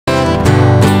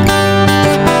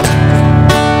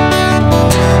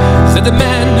Let the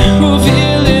man who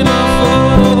feel him a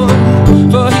fool,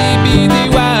 for he be the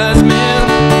wise man.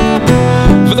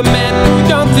 For the man who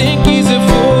don't think he's a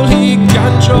fool, he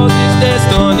controls his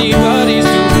destiny, but he's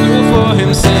too cool for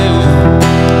himself.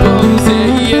 For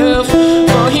himself,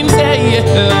 for himself.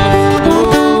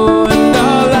 Oh, and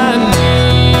all I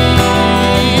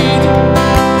need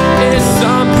is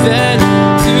something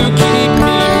to keep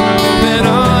me moving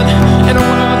on. In a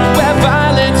world where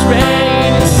violence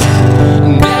reigns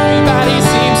and everybody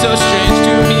seems so strange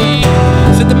to me,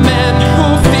 said the man who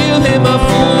feel him a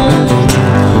fool,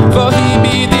 for he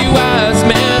be the wise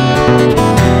man.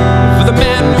 For the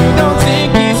man who don't think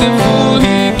he's a fool,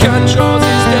 he controls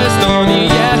his destiny.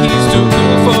 Yeah, he's too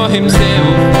cool for himself.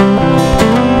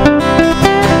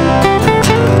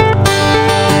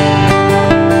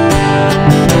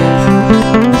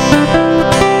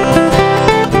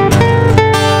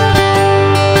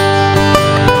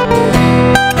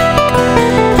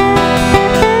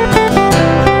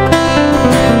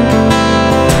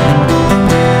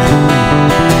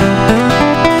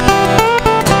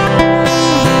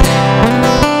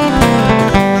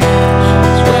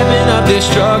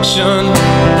 Destruction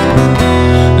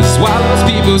that swallows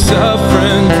people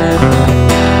suffering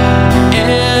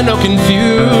and no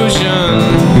confusion.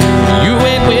 You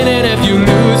ain't winning if you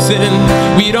losing.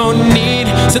 We don't need,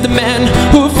 said the man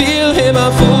who feel him a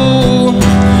fool,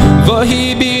 for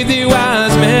he be the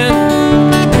wise man.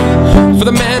 For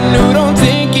the man who don't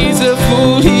think he's a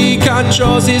fool, he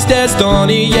controls his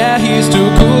destiny. Yeah, he's too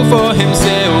cool for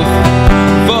himself.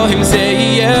 For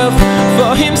himself,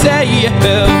 for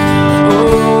himself.